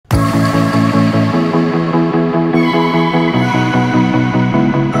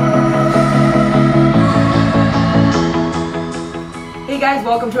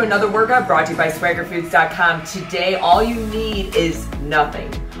welcome to another workout brought to you by SwaggerFoods.com. Today, all you need is nothing.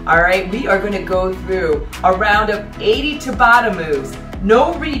 All right, we are going to go through a round of 80 Tabata moves,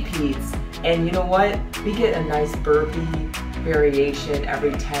 no repeats, and you know what? We get a nice burpee variation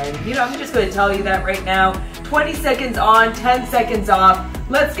every 10. You know, I'm just going to tell you that right now. 20 seconds on, 10 seconds off.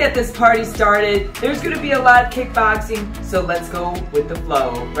 Let's get this party started. There's going to be a lot of kickboxing, so let's go with the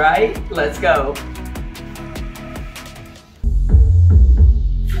flow, right? Let's go.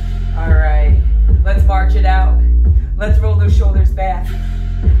 All right, let's march it out. Let's roll those shoulders back.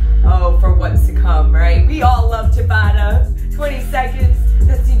 Oh, for what's to come, right? We all love Tabata. 20 seconds,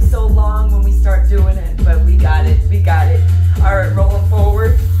 that seems so long when we start doing it, but we got it, we got it. All right, rolling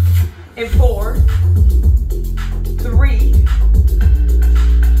forward in 4, 3,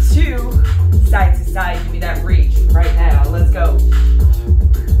 2, side to side, give me that reach right now, let's go.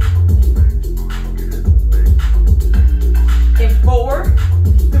 In 4,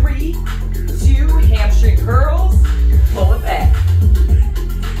 3, 2, hamstring curls, pull it back.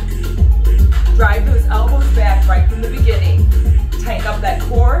 Drive those elbows back right from the beginning. Tighten up that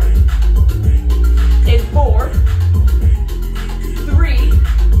core. In 4, 3,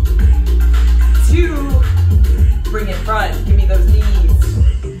 2, bring it front. Give me those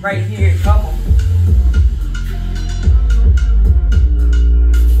knees right here. Come on.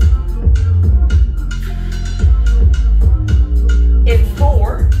 In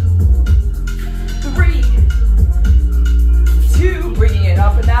 4, 3, 2, bringing it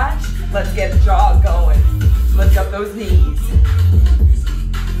up a notch. Let's get the jaw going. Lift up those knees.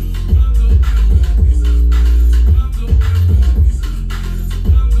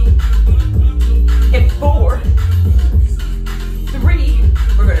 In 4, 3,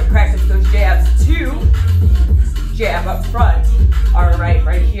 we're going to practice those jabs. 2, jab up front. All right,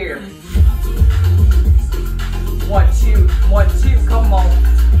 right here. 1, 2, 1, 2, come on.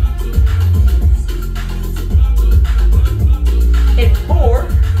 In 4,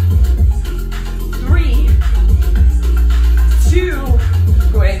 3, 2,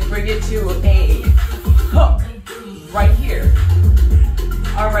 go ahead and bring it to a hook right here.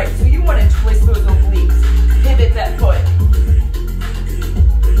 All right, so you want to twist those obliques, pivot that foot.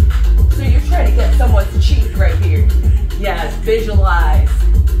 So you're trying to get someone's cheek right here. Yes, visualize.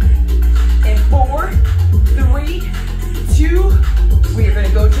 In 4, 3, 2, we are going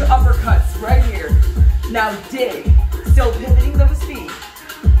to go to uppercuts right here. Now dig, still pivoting those feet.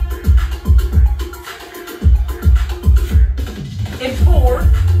 In 4,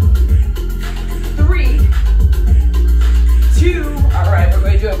 3, 2, all right, we're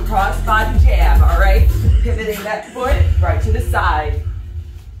going to do a cross body jab, all right? Pivoting that foot right to the side.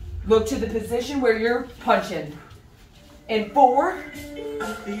 Look to the position where you're punching. In 4,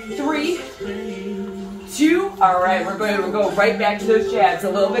 3, 2, all right, we're going to go right back to those jabs, a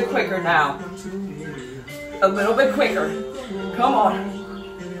little bit quicker now. A little bit quicker. Come on.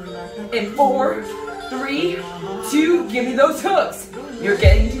 In 4, 3, 2, give me those hooks. You're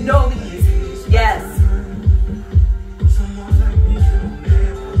getting to know these. Yes.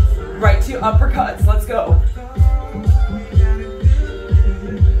 Right to uppercuts. Let's go.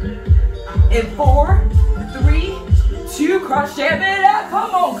 In 4, 3, 2, cross jab it out.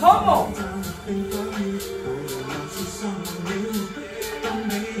 Come on, come on.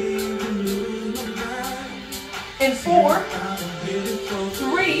 In 4,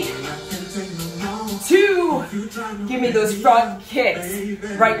 3, 2, give me those front kicks,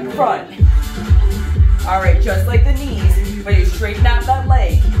 right in front. All right, just like the knees, but you straighten out that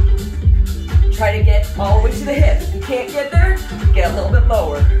leg. Try to get all the way to the hip. If you can't get there, get a little bit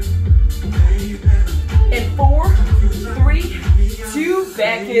lower. In 4, 3, 2,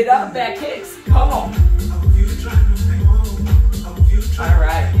 back it up, back kicks, come on. All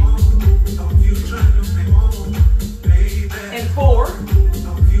right. In 4,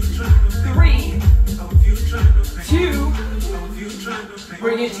 3, 2,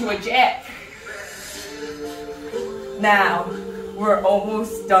 bring it to a jack. Now, we're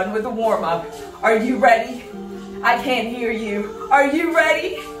almost done with the warm-up. Are you ready? I can't hear you. Are you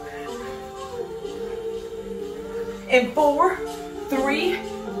ready? In 4, 3,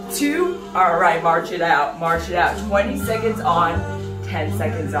 2, all right, march it out, march it out. 20 seconds on, 10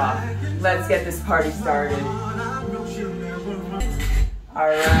 seconds off. Let's get this party started. All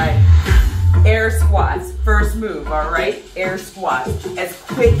right, air squats, first move, all right? Air squats, as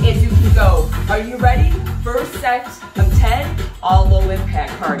quick as you can go. Are you ready? First set of 10, all low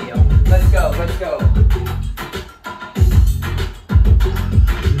impact cardio. Let's go, let's go.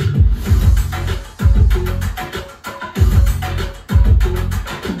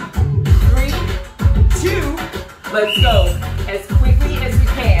 3, 2, let's go. As quickly as we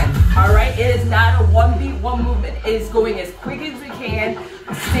is going as quick as we can,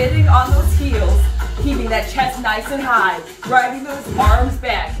 standing on those heels, keeping that chest nice and high, driving those arms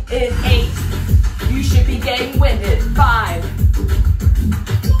back. In 8, you should be getting winded. 5,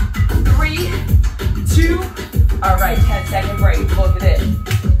 3, 2, all right, 10-second break. Look at it.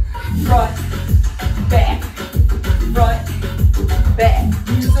 Front, back, front, back.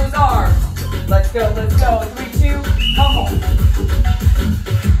 Use those arms. Let's go, let's go. 3, 2, come on.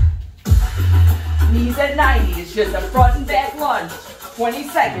 Knees at 90. It's just a front and back lunge. 20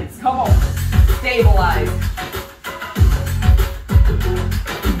 seconds. Come on. Stabilize.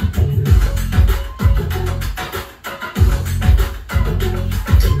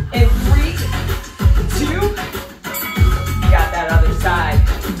 In 3, 2, got that other side.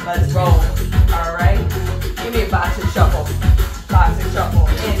 Let's roll. All right. Give me a box and shuffle. Box and shuffle.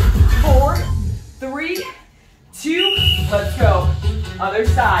 In 4, 3, 2, let's go. Other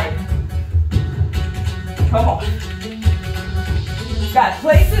side. Come on. Got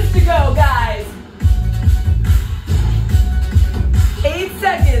places to go, guys. 8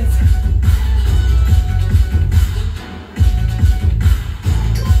 seconds.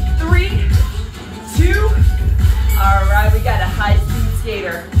 3, 2. All right, we got a high-speed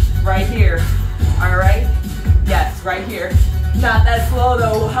skater right here. All right? Yes, right here. Not that slow,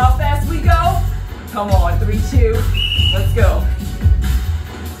 though. How fast we go? Come on, 3, 2. Let's go.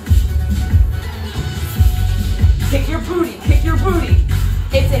 Kick your booty, kick your booty.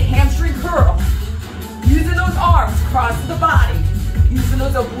 It's a hamstring curl. Using those arms across the body. Using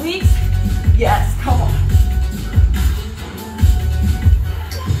those obliques. Yes, come on.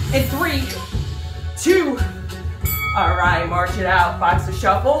 In 3, 2. All right, march it out. Box to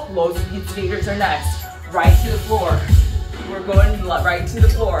shuffle. Low speed skaters are next. Right to the floor. We're going right to the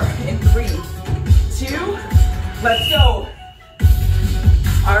floor. In 3, 2. Let's go.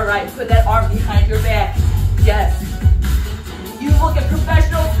 All right, put that arm behind your back. Yes. You look at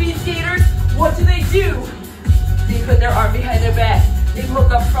professional speed skaters, what do? They put their arm behind their back. They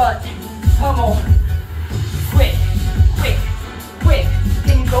look up front. Come on. Quick, quick, quick.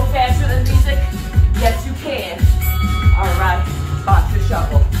 Can you go faster than music? Yes, you can. All right, box to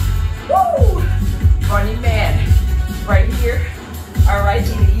shuffle. Woo! Running man, right here. All right,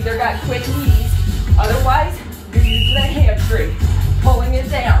 you either got quick knees, otherwise you're using that hamstring, pulling it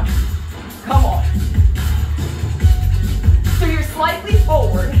down. Come on. So you're slightly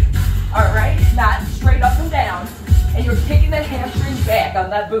forward, all right, not straight up and down, and you're kicking that hamstring back on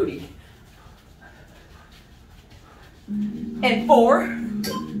that booty. And 4,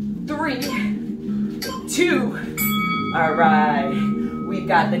 3, 2, all right, we've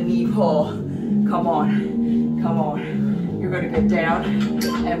got the knee pull. Come on, come on. You're gonna get down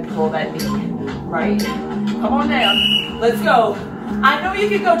and pull that knee, right? Come on down, let's go. I know you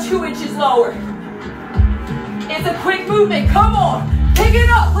can go 2 inches lower. It's a quick movement. Come on. Pick it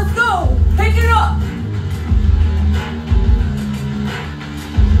up. Let's go. Pick it up.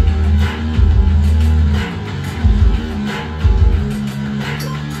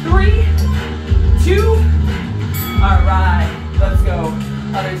 3, 2. All right. Let's go.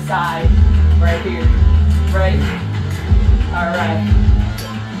 Other side. Right here. Right. All right.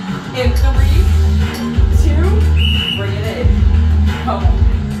 In 3, 2. Bring it in. Come on.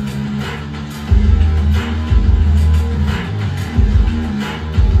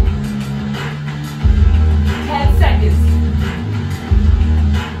 10 seconds.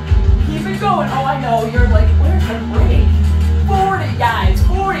 Keep it going. Oh, I know. You're like, where's the break? 40, guys.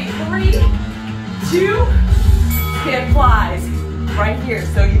 40. 3, 2. Skip flies. Right here.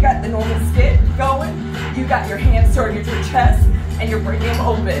 So you got the normal skip going. You got your hands towards your chest, and you're bringing them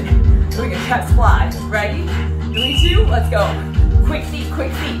open. Doing a chest fly. Ready? 3, 2. Let's go. Quick feet.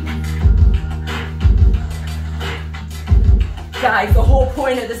 Quick feet. Guys, the whole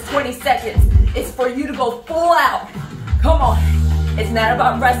point of this 20 seconds is for you to go full out. Come on. It's not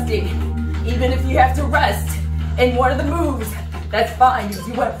about resting. Even if you have to rest in one of the moves, that's fine because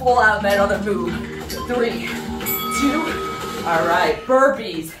you went full out in that other move. 3, 2. All right,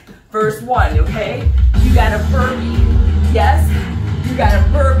 burpees. First one, okay? You got a burpee. Yes? You got a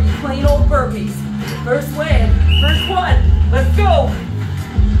burpee, plain old burpees. First win. First one. Let's go.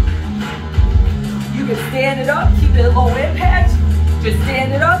 You can stand it up, keep it low impact. Just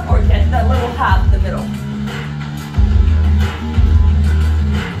stand it up or catch that little hop in the middle.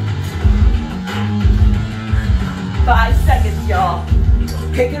 Five seconds, y'all.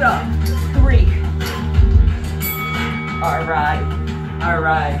 Pick it up. 3. All right. All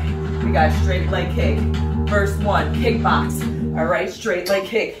right. We got straight leg kick. First one, kickbox. All right, straight leg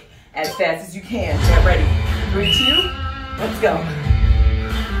kick. As fast as you can. Get ready. 3, 2. Let's go.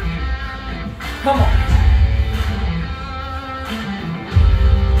 Come on.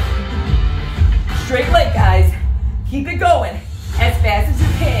 straight leg, guys. Keep it going as fast as you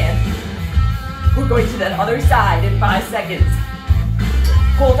can. We're going to that other side in 5 seconds.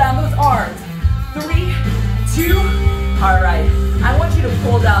 Pull down those arms. 3, 2, all right. I want you to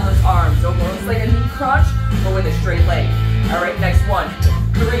pull down those arms, almost like a knee crunch, but with a straight leg. All right, next one.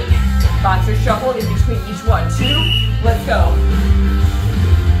 3, boxer shuffle in between each one. 2, let's go.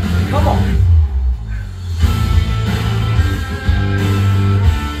 Come on.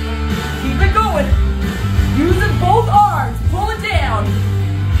 Keep it going. Using both arms, pull it down.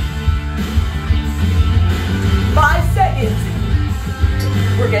 5 seconds.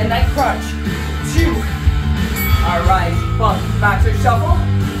 We're getting that crunch. 2. All right, boxer shuffle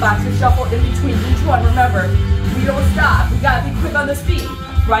in between each one. Remember, we don't stop. We gotta be quick on the feet.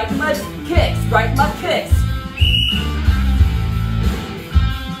 Right leg kicks, right leg kicks.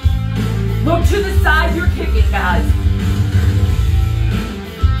 Look to the side you're kicking, guys.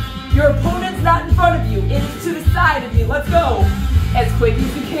 Your opponent's not in front of you. It is to the side of you. Let's go. As quick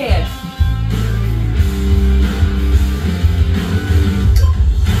as you can.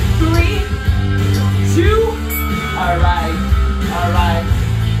 3, 2, all right.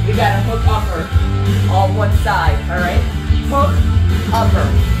 We got a hook upper on one side, all right? Hook, upper.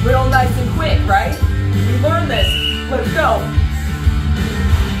 Real nice and quick, right? We learned this. Let's go.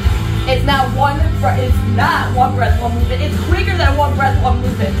 It's not one breath, one movement. It's quicker than one breath, one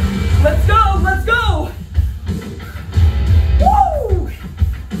movement. Let's go, let's go. Woo!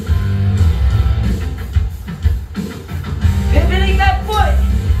 Pivoting that foot.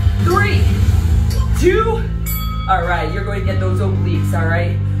 3, 2, all right, you're going to get those obliques, all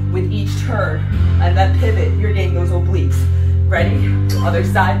right? With each turn and that pivot, you're getting those obliques. Ready? Other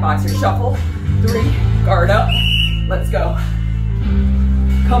side, boxer shuffle. 3, guard up. Let's go.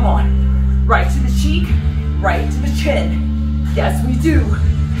 Come on. Right to the cheek, right to the chin. Yes, we do.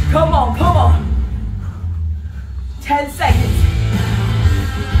 Come on, come on. 10 seconds.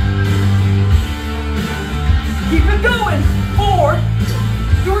 Keep it going. 4,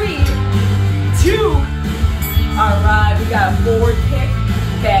 3, 2. All right, we got a forward kick,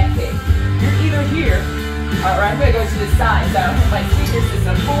 back kick. You're either here. All right, I'm gonna go to the side. So I don't have my fingers. It's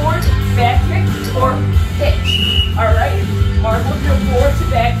a forward, back kick, or hitch. All right, Mark will do a forward to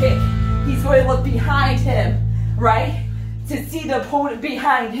back kick. He's going to look behind him, right? To see the opponent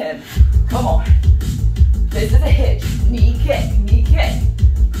behind him. Come on. This is a hitch. Knee kick, knee kick.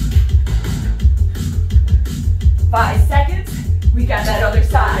 5 seconds. We got that other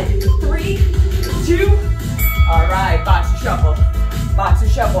side. 3, 2. All right, boxer shuffle. Boxer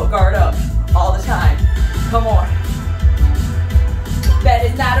shuffle, guard up all the time. Come on. That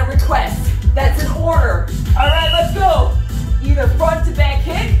is not a request. That's an order. All right, let's go. Either front to back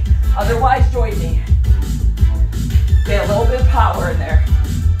kick, otherwise join me. Get a little bit of power in there.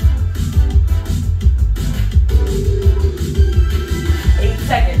 8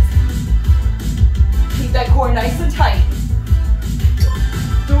 seconds. Keep that core nice and tight.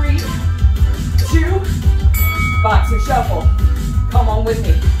 3, 2, boxer shuffle. Come on with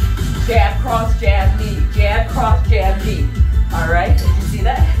me. Jab, cross, jab, knee. Jab, cross, jab, knee. All right, did you see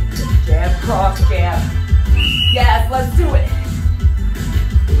that? Jab, cross, jab. Yes, let's do it.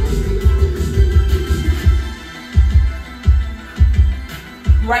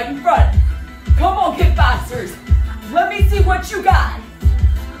 Right in front. Come on, kickboxers. Let me see what you got.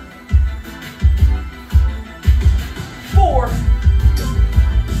 4,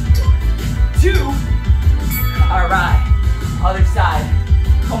 2. All right. Other side.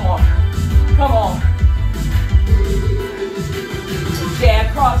 Come on. Come on.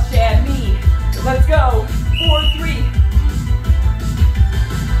 Jab, cross, jab, knee. Let's go. 4, 3.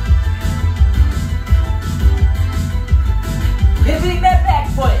 Pivoting that back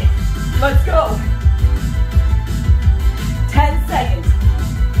foot. Let's go. 10 seconds.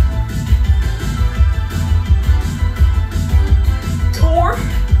 4,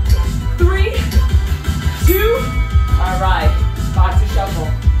 3, 2. All right. Boxer shuffle.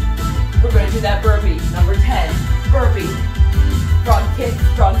 We're going to do that burpee. Number 10. Burpee. Front kick,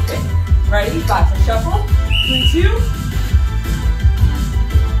 front kick. Ready? Boxer shuffle. 3, 2.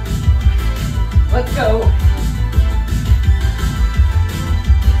 Let's go.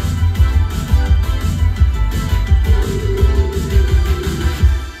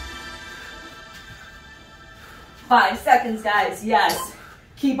 Five seconds, guys. Yes.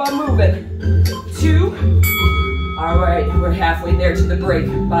 Keep on moving. 2. All right, we're halfway there to the break.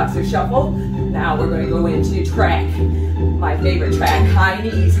 Boxer shuffle. Now we're going to go into track. My favorite track. High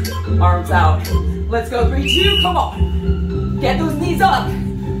knees, arms out. Let's go. 3, 2. Come on. Get those knees up.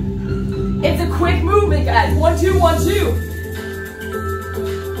 It's a quick movement, guys. 1, 2, 1, 2.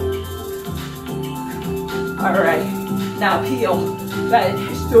 All right, now peel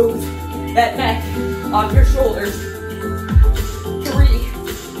that neck off your shoulders. 3,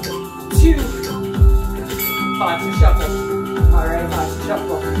 2, boxer shuffle. All right, boxer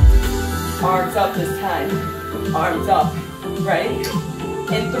shuffle. Arms up this time. Arms up. Ready?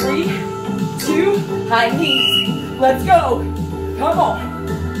 In 3, 2, high knees. Let's go. Come on.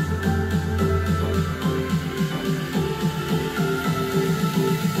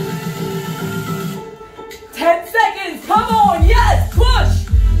 10 seconds. Come on. Yes. Push.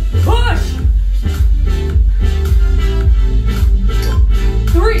 Push.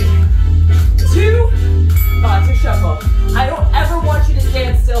 3, 2, boxer shuffle. I don't ever want you to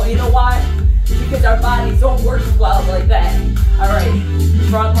stand still. You know why? Because our bodies don't work well like that. All right,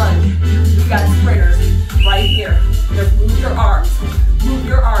 front lunge. We got sprinters right here. Just move your arms. Move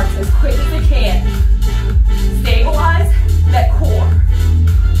your arms as quick as you can. Stabilize that core.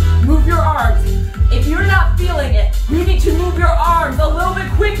 Move your arms. If you're not feeling it, you need to move your arms a little bit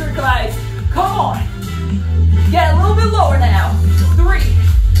quicker, guys. Come on. Get a little bit lower now. 3,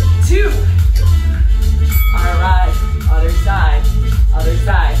 2. All right, other side. Other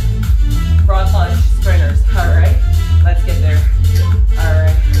side. Front lunge, sprinters. All right, let's get there. All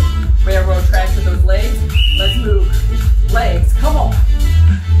right, railroad tracks with those legs. Let's move. Legs, come on.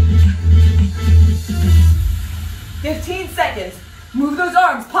 15 seconds. Move those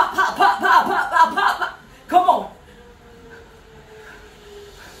arms. Pop, pop, pop, pop, pop, pop, pop, pop. Come on.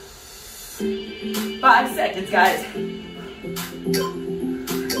 5 seconds, guys.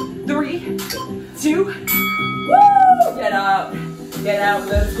 3, 2. Woo! Get out. Get out with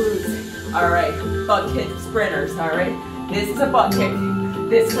those glutes. All right, butt kick sprinters. All right, this is a butt kick.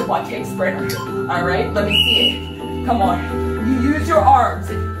 This is a butt kick sprinter. All right, let me see it. Come on. You use your arms.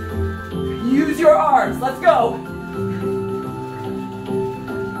 Use your arms. Let's go.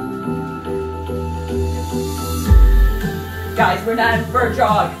 Guys, we're not in for a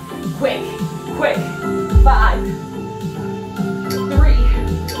jog. Quick, quick. 5, 3,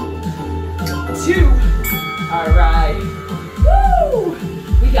 2. All right. Woo!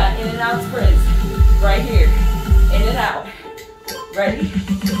 We got in and out sprints right here. In and out. Ready?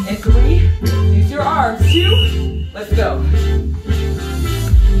 In 3, use your arms. 2, let's go.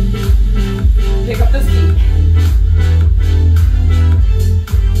 Pick up the speed.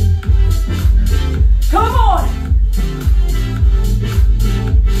 Come on!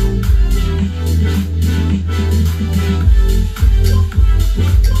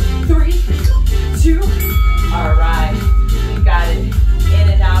 3, 2, all right. We got it. In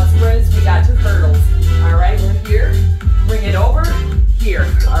and out sprints, we got 2 hurdles. All right, we're here. Bring it over, here.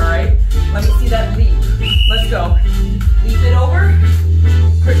 All right, let me see that leap. Let's go. Leap it over.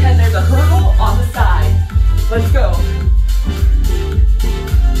 Pretend there's a hurdle on the side. Let's go.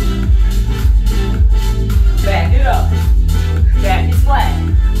 Back it up. Back is flat.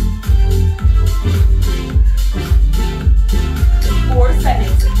 4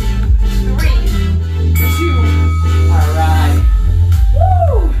 seconds. 3, 2. All right.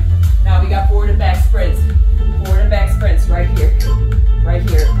 Woo! Now we got forward and back sprints. Forward and back sprints right here. Right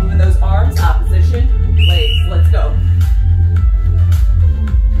here. Moving those arms, opposition, legs. Let's go.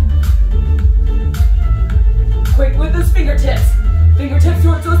 Quick with those fingertips. Fingertips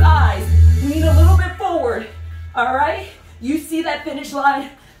towards those eyes. Lean a little bit forward. All right? You see that finish line?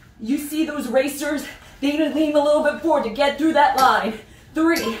 You see those racers? They need to lean a little bit forward to get through that line.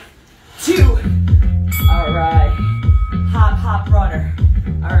 3, 2. All right. Hop, hop, runner.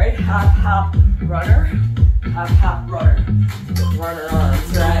 All right, hop, hop, runner. Hop, hop, runner. Runner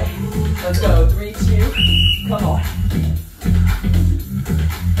arms, right? Let's go. 3, 2. Come on.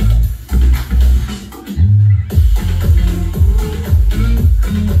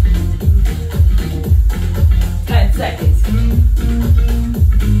 Seconds.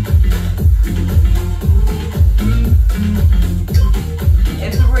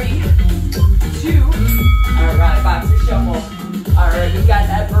 In 3, 2. All right, boxer shuffle. All right, we got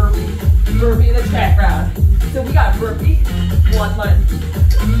that burpee. Burpee in the track round. So we got burpee, 1 lunge.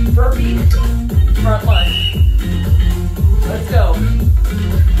 Burpee, front lunge. Let's go.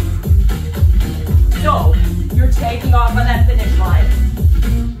 So, you're taking off on that finish line.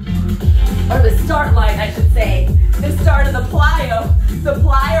 Or the start line, I should say. The start of the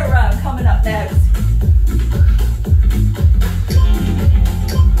plyo round coming up next.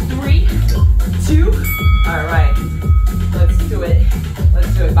 3, 2. All right, let's do it.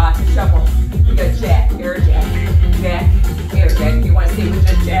 Let's do it. Boxer shuffle. We got jack, air jack, jack, air jack. If you want to stay with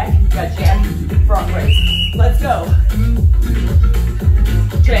just jack, you got jack, front raise. Let's go.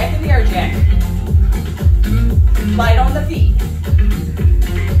 Jack and the air jack. Light on the feet.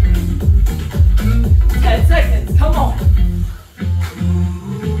 10 seconds.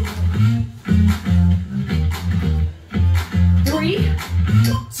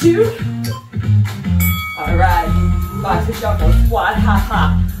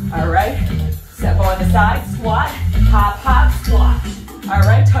 hop. All right, step on the side, squat, hop, hop, squat. All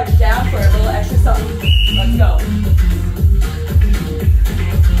right, touch down for a little extra something. Let's go.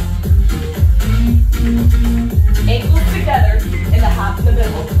 Ankles together in the hop in the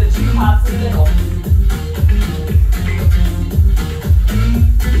middle, the two hops in the middle.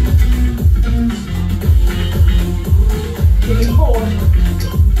 Give me 4,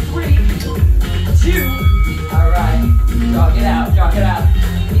 3, 2. All right, jog it out, jog it out.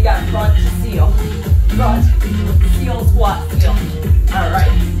 You got front to seal. Front, seal, squat, seal. All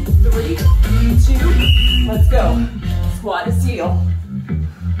right, 3, 2, let's go. Squat to seal.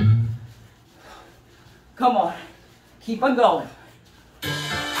 Come on, keep on going.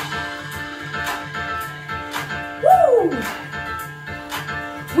 Woo!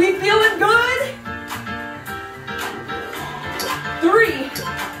 We feeling good? 3,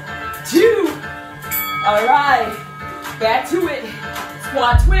 2, all right, back to it.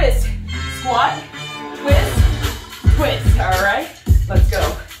 Squat, twist, squat, twist, twist, all right? Let's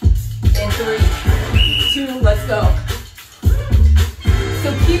go. In 3, 2, let's go. So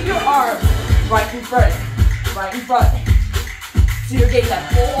keep your arms right in front, right in front. So you're getting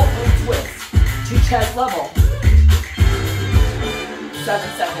that full twist to chest level. 7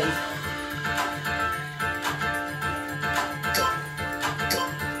 seconds.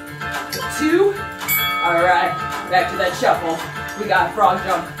 2, all right, back to that shuffle. We got frog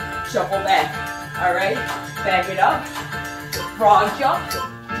jump, shuffle back, all right? Back it up, frog jump,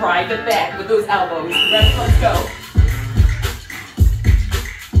 drive it back with those elbows. Ready, let's go.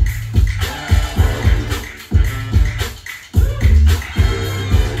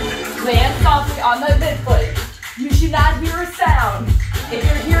 Land softly on the midfoot. You should not hear a sound. If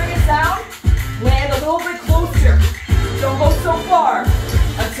you're hearing a sound, land a little bit closer. Don't go so far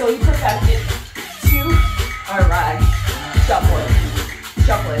until you perfect it. 2, all right, shuffle it,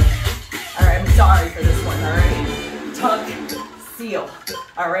 shuffle it. All right, I'm sorry for this one, all right? Tuck, seal.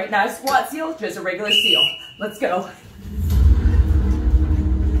 All right, not a squat seal, just a regular seal. Let's go.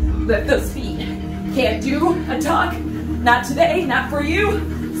 Lift those feet. Can't do a tuck, not today, not for you.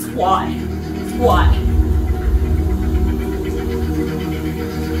 Squat, squat.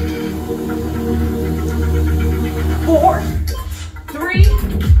 4, 3,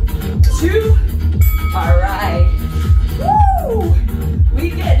 2, all right. Woo! We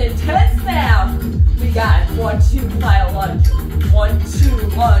getting intense now. We got 1, 2, plyo lunge. 1, 2,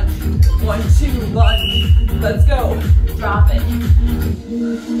 lunge. 1, 2, lunge. Let's go. Drop it.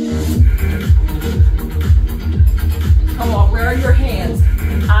 Come on, where are your hands?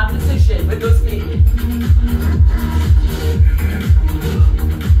 Opposition with those feet.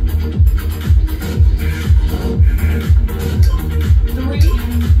 3,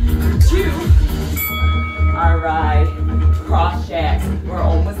 2. All right. Cross shacks. We're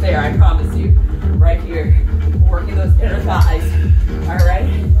almost there, I promise you. Right here. Working those inner thighs. All right.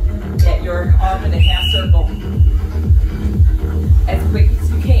 Get your arm in a half circle. As quick as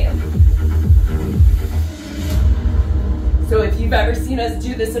you can. So if you've ever seen us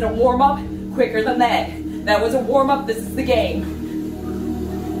do this in a warm-up, quicker than that. That was a warm-up, this is the game.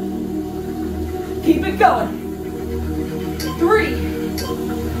 Keep it going. 3.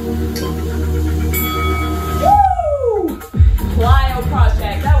 Woo! Plyo cross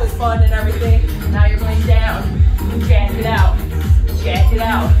jack, that was fun and everything. Now you're going down. Jack it out. Jack it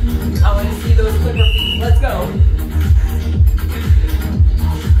out. I want to see those flipper feet. Let's go.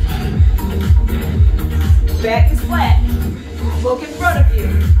 Back is flat. Look in front of you.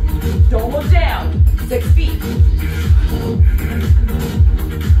 Don't look down. 6 feet.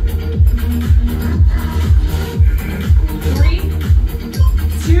 3,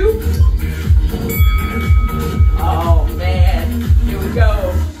 2. Oh man. Here we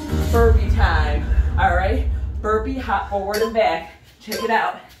go. Burpee time. All right. Burpee, hop forward and back. Check it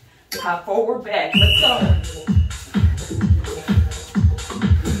out. Hop forward, back. Let's go.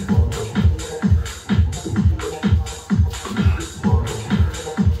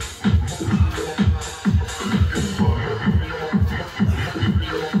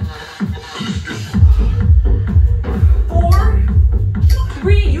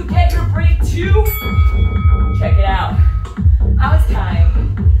 2. Check it out. I was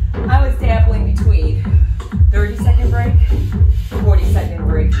timed. I was dabbling between 30-second break, 40-second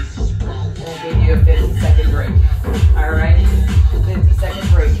break, and I'll give you a 50-second break.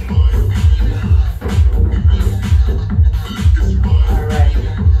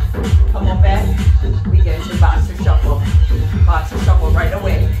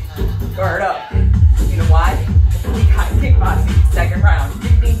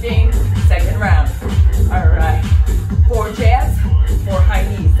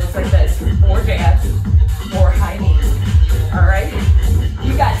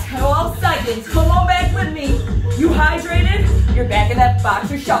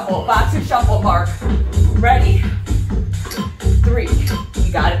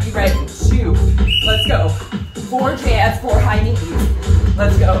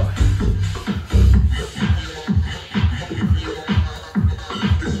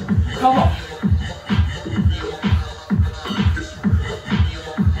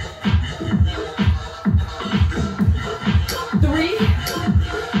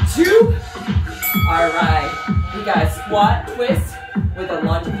 Squat, twist with a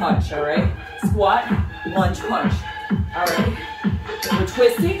lunge punch, all right? Squat, lunge punch, all right? We're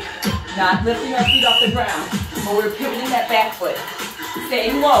twisting, not lifting our feet off the ground, but we're pivoting that back foot.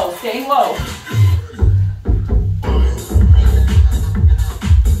 Staying low, staying low.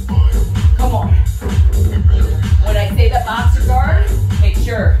 Come on. When I say that boxer guard, make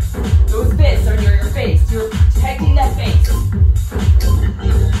sure those fists are near your face. You're protecting that face. 3,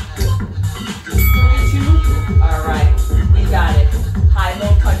 2, all right, we got it.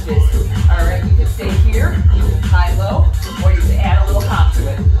 High-low punches. All right, you can stay here, high-low, or you can add a little hop to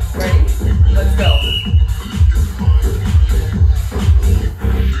it. Ready? Let's go.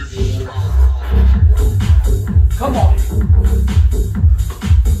 Come on.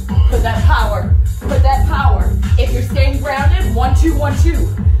 Put that power. Put that power. If you're staying grounded, 1, 2, 1, 2.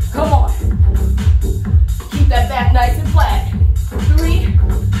 Come on. Keep that back nice and flat. 3,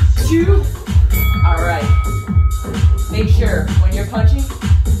 2. All right. Make sure when you're punching,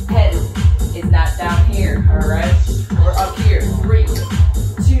 head is not down here. All right. We're up here. 3,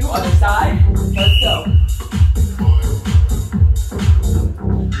 2. Other side. Let's go.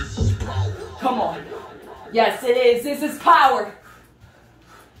 Come on. Yes, it is. This is power.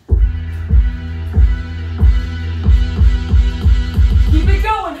 Keep it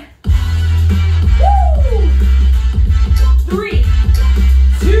going. Woo! 3,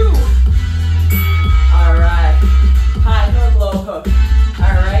 2. All right. High hook, low hook.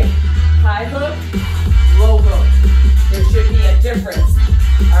 All right. High hook, low hook. There should be a difference.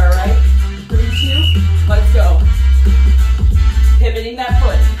 All right. 3, 2. Let's go. Pivoting that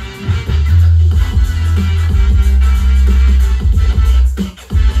foot.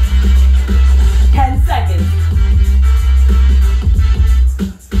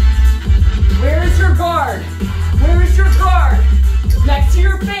 Where is your guard? Where is your guard? Next to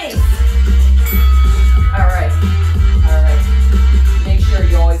your face. All right. All right. Make sure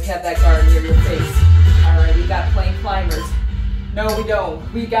you always have that guard near your face. All right, we got plank climbers. No, we don't.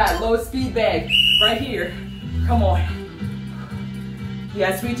 We got low speed bag right here. Come on.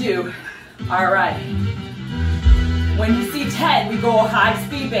 Yes, we do. All right. When you see 10, we go high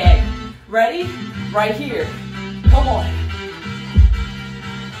speed bag. Ready? Right here. Come on.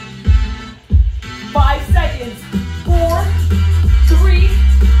 5 seconds. 4, 3,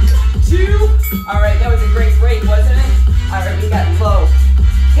 2. All right, that was a great break, wasn't it? All right, we got low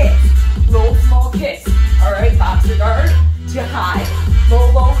kicks, low, small kicks. All right, boxer guard to high.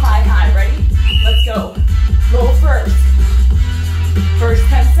 Low, low, high, high. Ready? Let's go. Low first. First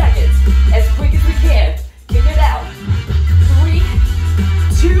 10 seconds. As quick as we can. Kick it out. 3,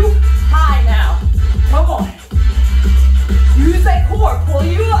 2, high now. Come on. Use that core. Pull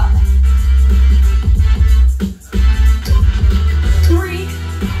you up. 3,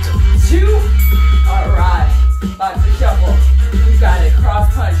 2. All right. Boxer shuffle. We got it.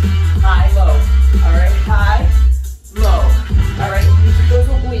 Cross punch. High, low. All right. High, low. All right. Use those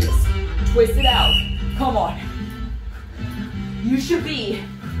obliques. Twist it out. Come on. You should be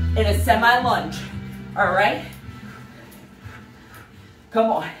in a semi-lunge. All right.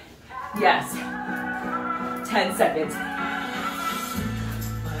 Come on. Yes. 10 seconds. My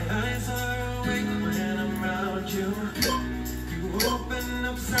eyes are awake when I'm around you. You open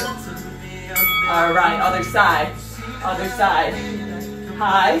up sounds of me. All right, other side. Other side.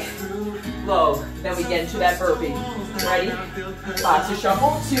 High, low. Then we get into that burpee. Ready? Boxer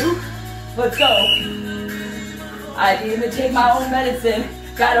shuffle. 2. Let's go. I didn't even take my own medicine.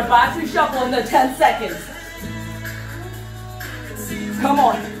 Got a boxer shuffle in the 10 seconds. Come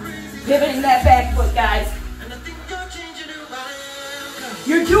on. Pivoting that back foot, guys.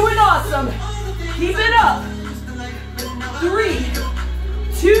 You're doing awesome. Keep it up. 3,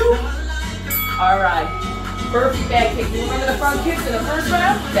 2. All right. Burpee back kick. You remember the front kicks in the first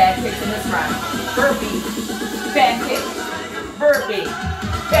round? Back kicks in this round. Burpee. Back kick. Burpee.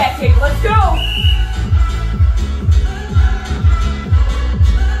 Back kick. Let's go.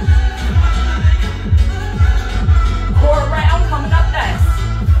 Core round coming up next.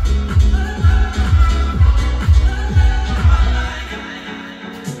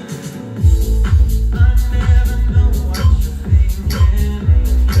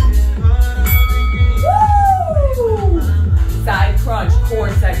 Side crunch,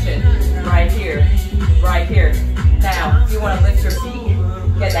 core section, right here, right here. Now, if you want to lift your feet,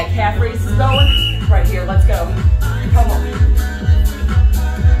 get that calf raises going, right here, let's go. Come on.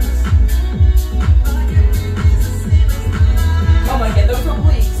 Come on, get those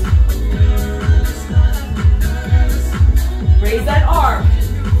obliques. Raise that arm.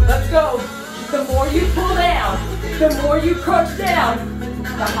 Let's go. The more you pull down, the more you crunch down,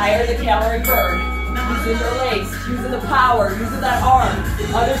 the higher the calorie burn. Using the legs, using the power, using that arm.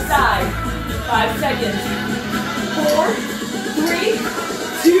 Other side. 5 seconds. 4, 3,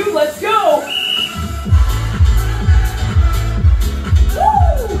 2, let's go.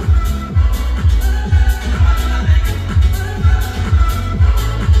 Woo!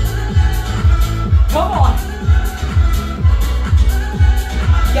 Come on.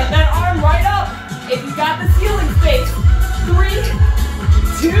 Get that arm right up. If you got the ceiling space. 3,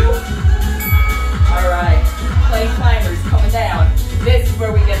 2. All right. Plank climbers coming down. This is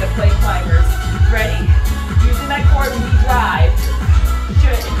where we get the plank climbers. Ready? Using that core knee drive.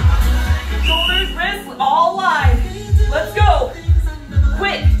 Good. Shoulders, wrists, all aligned. Let's go.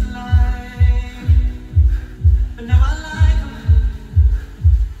 Quick.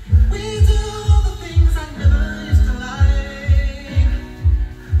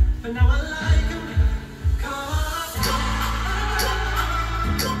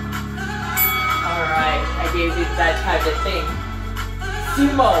 Gave you that type of thing.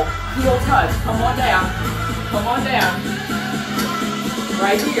 Sumo, heel touch, come on down. Come on down.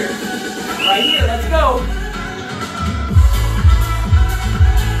 Right here. Right here, let's go.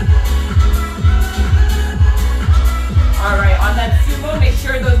 Alright, on that sumo, make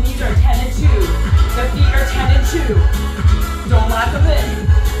sure those knees are 10 and 2. The feet are 10 and 2. Don't lock them in.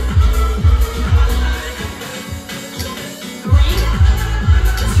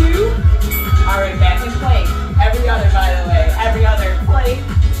 3, 2, alright, back in plank. Every other, by the way. Every other. Plank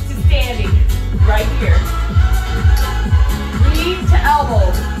to standing. Right here. Knee to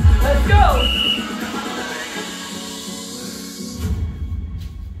elbow. Let's go.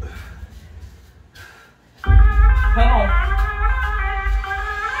 Come on.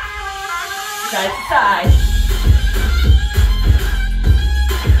 Side to side.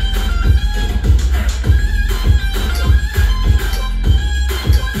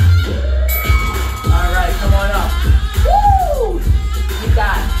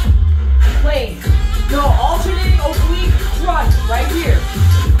 No, alternating oblique crunch right here.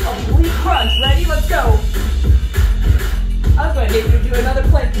 Oblique crunch. Ready? Let's go. I was going to get you to do another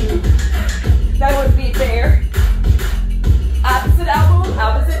plank move. That wouldn't be fair. Opposite elbow,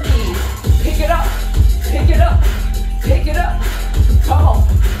 opposite knee. Pick it up. Pick it up. Pick it up. Come on.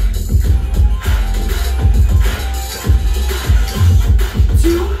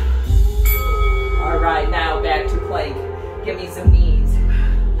 2. All right, now back to plank. Give me some knees.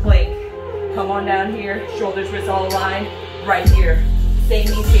 Plank. Come on down here, shoulders, wrists all aligned. Right here, same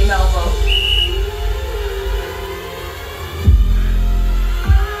knee, same elbow.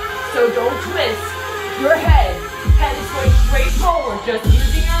 So don't twist your head. Head is going straight forward, just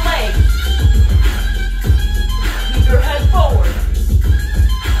using your legs. Keep your head forward.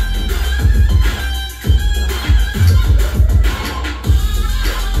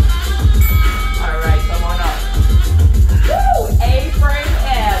 All right, come on up. Woo! A-frame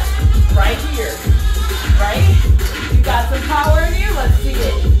abs. Right here, right? You got some power in you? Let's see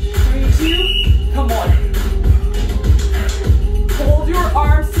it. 3, 2, come on. Hold your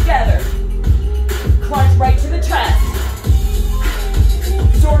arms together. Crunch right to the chest.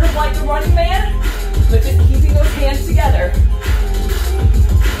 Sort of like the running man, but just keeping those hands together.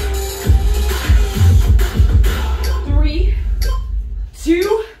 3,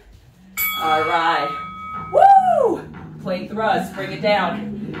 2, all right. Woo! Plank thrust, bring it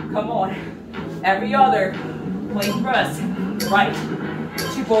down. Come on. Every other. Plank thrust. Right.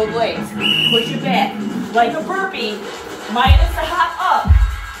 To both legs. Push it back. Like a burpee. Minus the hop up.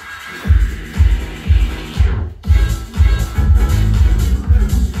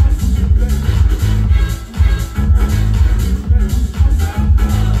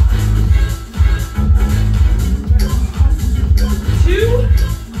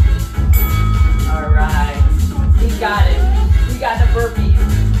 Got it. We got the burpee.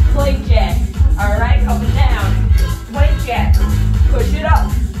 Plank jack. All right, coming down. Plank jack. Push it up.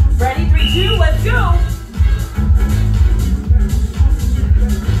 Ready? 3, 2, let's go.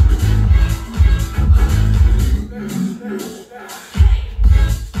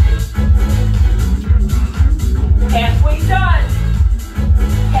 Halfway done.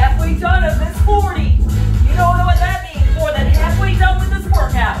 Halfway done of this 40. You don't know what that means. More than halfway done with this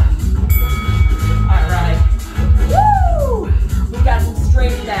workout. All right. Woo! We got some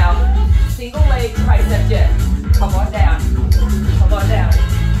straight down. Single leg tricep jack. Come on down. Come on down.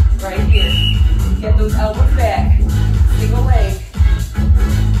 Right here. Get those elbows back. Single leg.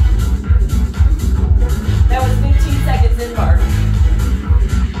 That was 15 seconds in, Mark.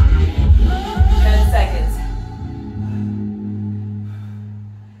 10 seconds.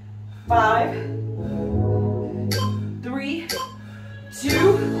 5, 3,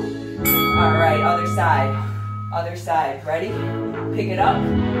 2. All right, other side. Other side. Ready? Pick it up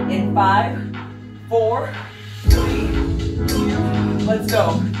in 5, 4, 3, 2. Let's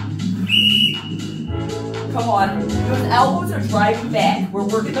go. Come on. Those elbows are driving back. We're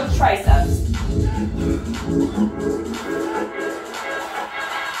working those triceps.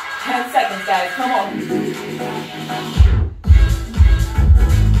 10 seconds, guys. Come on.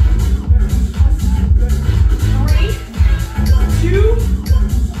 3, 2.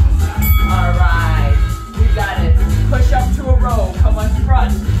 All right. We got it. Push up to a row. Come on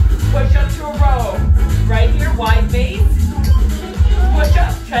front. Push up to a row. Right here, wide base. Push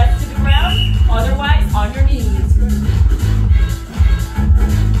up, chest to the ground. Otherwise, on your knees.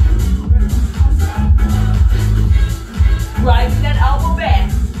 Driving that elbow back.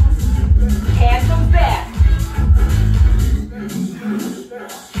 Hands goes back.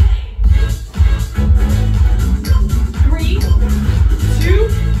 3, 2.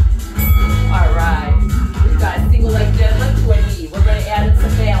 All right. We've got a single leg deadlift to a knee. We're going to add in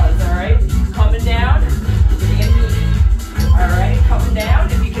some balance, all right? Coming down, giving a knee. All right, coming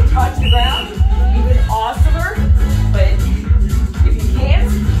down. If you can touch the ground, even awesomer. But if you can't,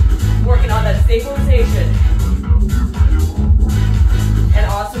 working on that stabilization. And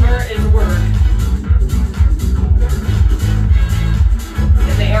awesomer is a word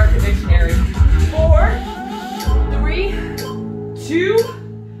in the air dictionary. 4, 3, 2.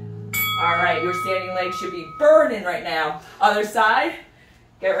 All right, your standing leg should be burning right now. Other side.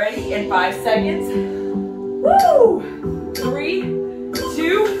 Get ready in 5 seconds. Woo! 3,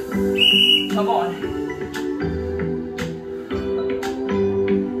 2. Come on.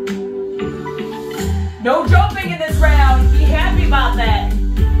 No jumping in this round. Be happy about that.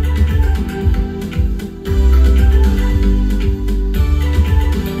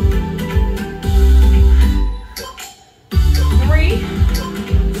 3,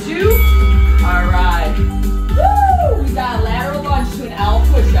 2. All right. Woo! We got lateral lunge to an L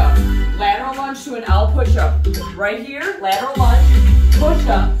push-up. Lateral lunge to an L push-up. Right here, lateral lunge,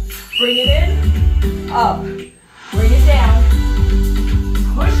 push-up. Bring it in, up. Bring it down.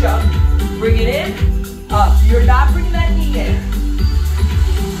 Push-up. Bring it in, up. You're not bringing that knee in.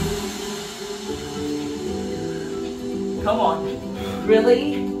 Come on.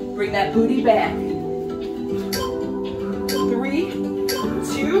 Really bring that booty back. 3,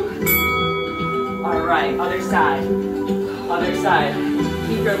 2. All right, other side. Other side.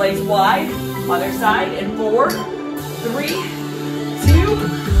 Keep your legs wide. Other side in 4, 3, 2.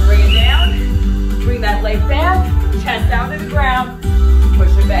 Bring it down. Bring that leg back. Chest down to the ground.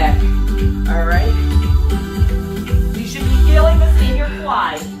 Push it back. All right. You should be feeling this in your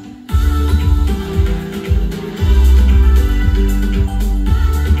quad.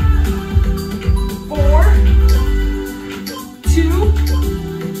 4, 2.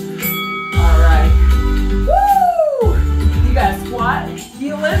 All right. Woo! You got to squat,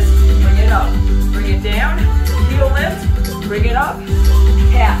 heel lift, bring it up. Bring it down, heel lift, bring it up,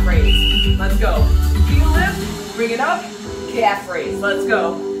 calf raise. Let's go. Heel lift, bring it up, calf raise. Let's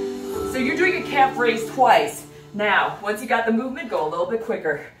go. So you're doing a calf raise twice. Now, once you got the movement, go a little bit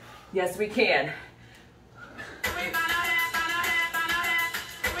quicker. Yes, we can.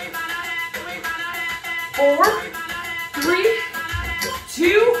 4, 3,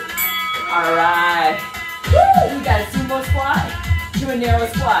 2. All right. Woo! We got a sumo squat to a narrow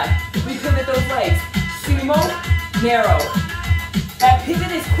squat. We pivot those legs. Sumo, narrow. That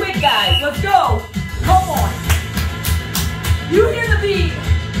pivot is quick, guys. Let's go. Come on. You hear the beat.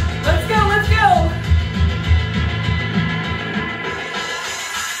 Let's go, let's go.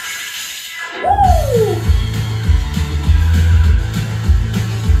 Woo!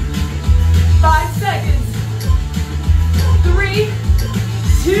 5 seconds. 3,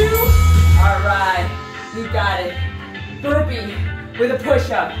 2. All right. You got it. Burpee with a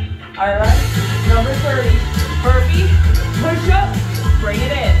push-up. All right. Number 30. Burpee, push-up, bring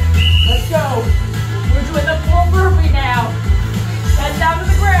it in. Let's go. We're doing the full burpee now. Head down to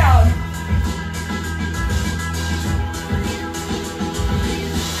the ground.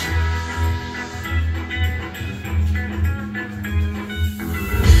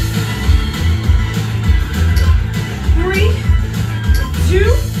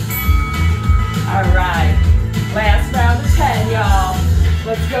 All right, last round of 10, y'all.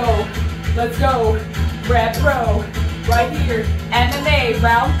 Let's go, let's go. Grab throw, right here. MMA,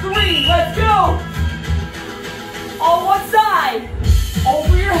 round 3, let's go. On one side,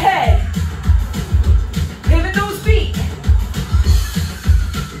 over your head. Pivot those feet.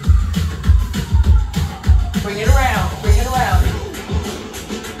 Bring it around, bring it around.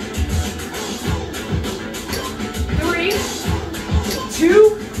 3,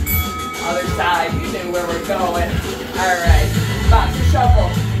 2, other side. where we're going. All right, boxer shuffle.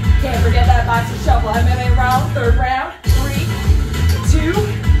 Can't forget that boxer shuffle. MMA round, third round. 3, 2.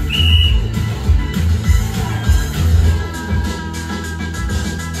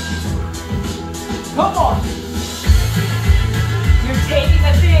 Come on. You're taking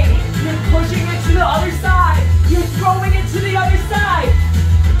the thing. You're pushing it to the other side. You're throwing it to the other side.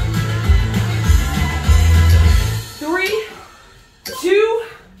 3, 2.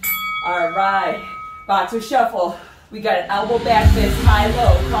 All right. Boxer shuffle. We got an elbow back fist, high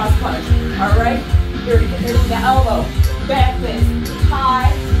low, cross punch. All right. You're hitting the elbow, back fist,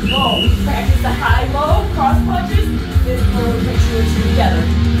 high, low. Practice the high low, cross punches. This is where we put 2 and 2 together.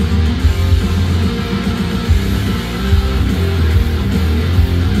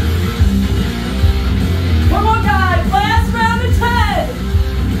 Come on, guys. Last round of 10.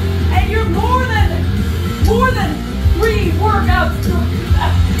 And you're more than 3 workouts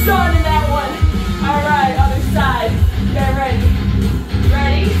done in that one. All right, other side. Get ready.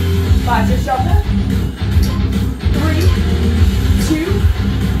 Ready? Boxer shuffle. 3, 2.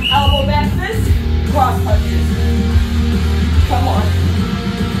 Elbow back fist. Cross punches. Come on.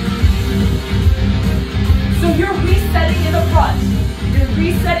 So you're resetting in the front. You're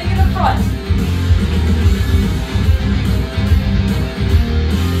resetting in the front.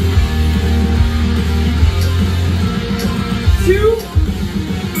 2.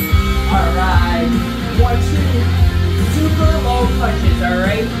 All right. 1, 2. Super low punches, all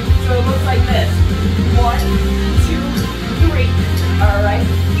right? So it looks like this. 1, 2, 3. All right.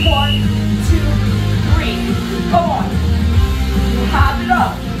 1, 2, 3. Come on. You hop it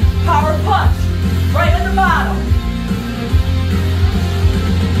up. Power punch. Right at the bottom.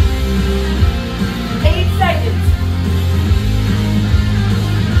 8 seconds.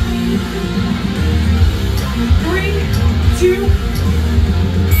 3, 2.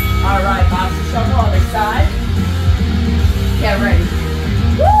 All right, boxer shuffle on the side. Get ready.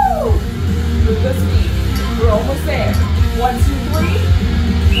 Woo! Move the speed. We're almost there. 1, 2,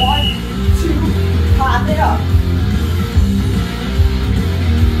 3. 1, 2. Pop it up.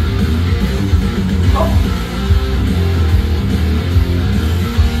 Oh.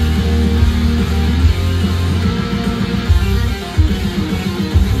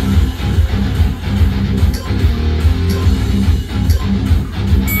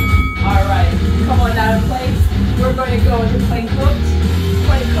 Come on down in place. We're going to go into plank hooks.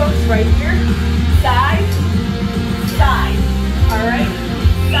 Plank hooks right here. Side, side. All right?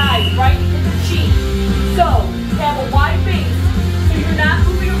 Side, right in the cheek. So, have a wide base. So you're not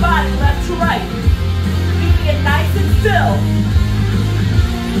moving your body left to right. Keeping it nice and still.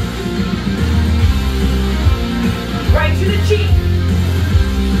 Right to the cheek.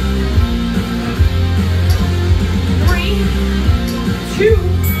 3, 2.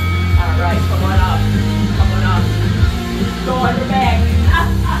 All right, come on up. Come on up. Go on your back.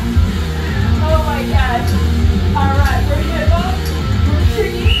 Oh my gosh. All right, we're hip up. We're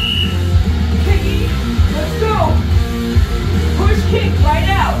kicking. Kicking. Let's go. Push kick right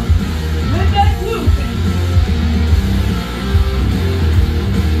out. Lift that glute.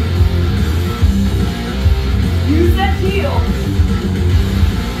 Use that heel.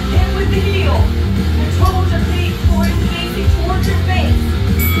 Hit with the heel. The toes are facing towards your face.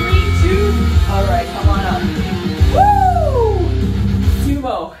 3, 2. All right, come on up. Woo!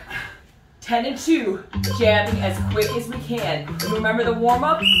 Sumo. 10 and 2. Jabbing as quick as we can. And remember the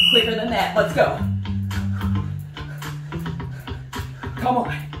warm-up? Quicker than that. Let's go. Come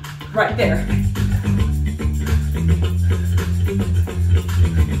on. Right there.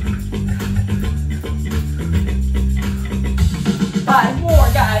 Five more,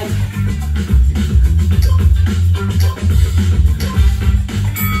 guys.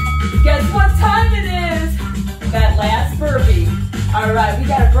 Guess what time it is? That last burpee. All right, we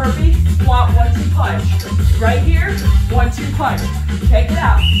got a burpee, squat, 1, 2 punch. Right here, 1, 2 punch. Check it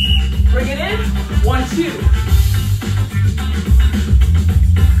out. Bring it in, 1, 2.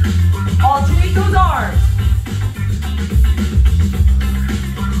 Alternate those arms.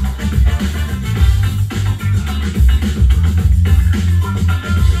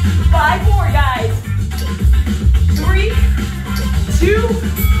 Five more, guys. 3, 2.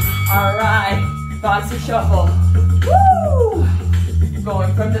 All right, boxer shuffle. Woo!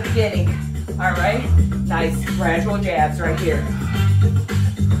 Going from the beginning. All right, nice gradual jabs right here.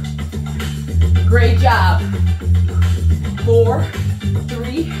 Great job. 4,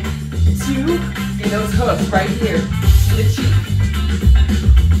 3, 2. Get those hooks right here to the cheek.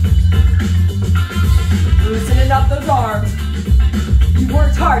 Loosening up those arms. You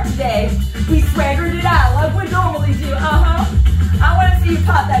worked hard today. We swaggered it out like we normally do. I want to see you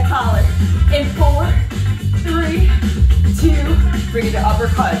pop that collar. In 4, 3, 2, bring it to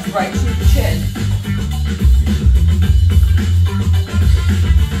uppercuts, right to the chin.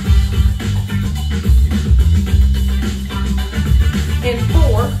 In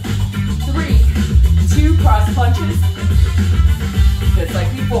 4, 3, 2, cross punches, just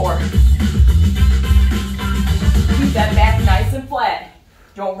like before. Keep that back nice and flat.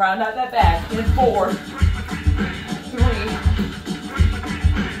 Don't round out that back. In 4, 3,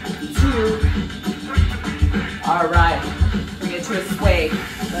 2. All right. Bring it to a sway.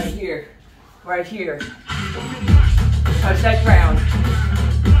 Right here. Right here. Touch that ground.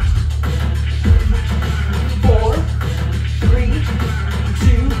 4, 3,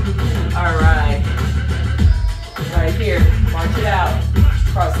 2. All right. Right here. March it out.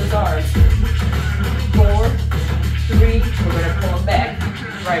 Cross those arms. 4, 3. We're going to pull them back.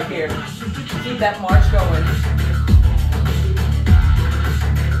 Right here. Keep that march going.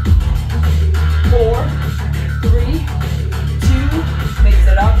 4, 3, 2. Mix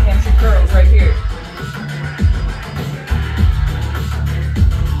it up. Hamstring curls right here.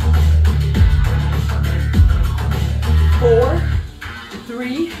 4,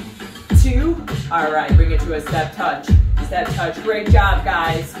 3, 2. All right, bring it to a step touch. Step touch. Great job,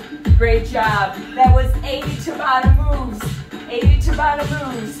 guys. Great job. That was 80 Tabata moves. 80 Tabata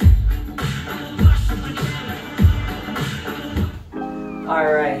moves.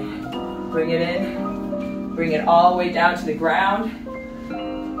 All right. Bring it in. Bring it all the way down to the ground.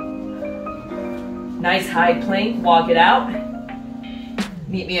 Nice high plank. Walk it out.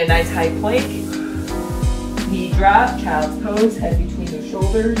 Meet me a nice high plank. Knee drop. Child's pose. Head between the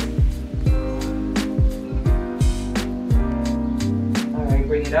shoulders. All right.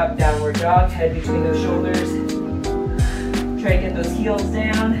 Bring it up. Downward dog. Head between those shoulders. Try to get those heels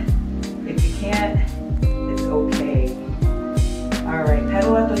down. If you can't, it's okay. All right.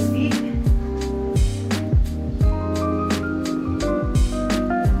 Pedal at those feet.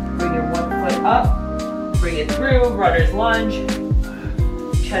 Up, bring it through, runner's lunge,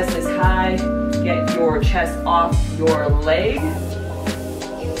 chest is high, get your chest off your leg.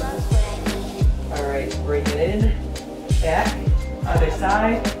 All right, bring it in, back, other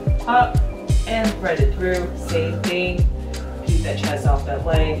side, up, and thread it through, same thing, keep that chest off that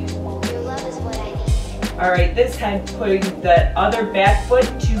leg. All right, this time putting the other back foot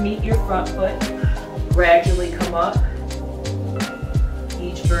to meet your front foot, gradually come up,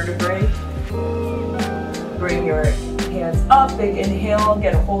 each vertebrae. Bring your hands up, big inhale,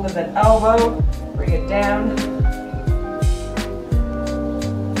 get a hold of that elbow, bring it down.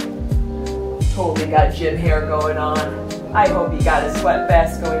 Totally got gym hair going on. I hope you got a sweat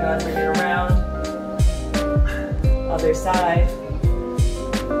vest going on, bring it around. Other side,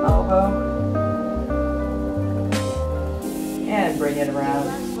 elbow, and bring it around.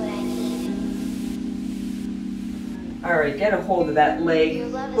 All right, get a hold of that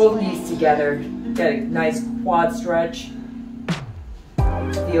leg, both knees together. Get a nice quad stretch.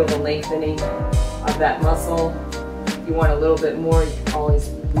 Feel the lengthening of that muscle. If you want a little bit more, you can always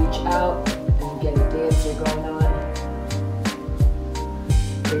reach out and get a dancer going on.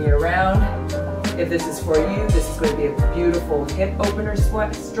 Bring it around. If this is for you, this is going to be a beautiful hip opener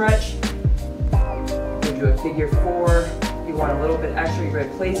stretch. You do a figure 4. If you want a little bit extra, you're going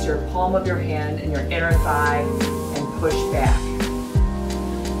to place your palm of your hand in your inner thigh and push back.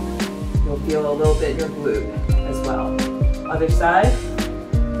 You'll feel a little bit in your glute as well. Other side.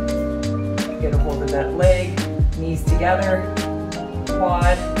 Get a hold of that leg, knees together,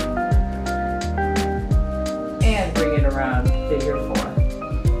 quad, and bring it around, figure 4.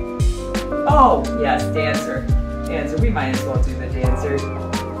 Oh, yes, dancer. Dancer, we might as well do the dancer.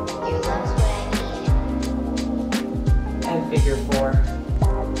 And figure 4.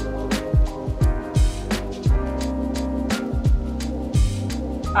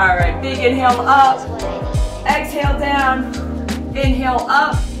 All right, big inhale up, exhale down, inhale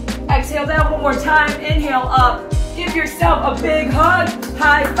up, exhale down one more time, inhale up. Give yourself a big hug,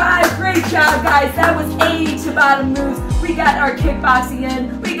 high five, great job guys. That was 80 Tabata moves. We got our kickboxing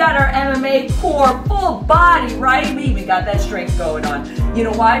in, we got our MMA core, full body, right? We got that strength going on. You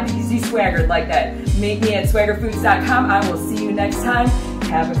know why? Because you swaggered like that. Meet me at swaggerfoods.com. I will see you next time.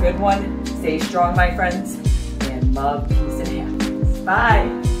 Have a good one. Stay strong, my friends, and love, peace, and happiness.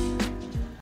 Bye.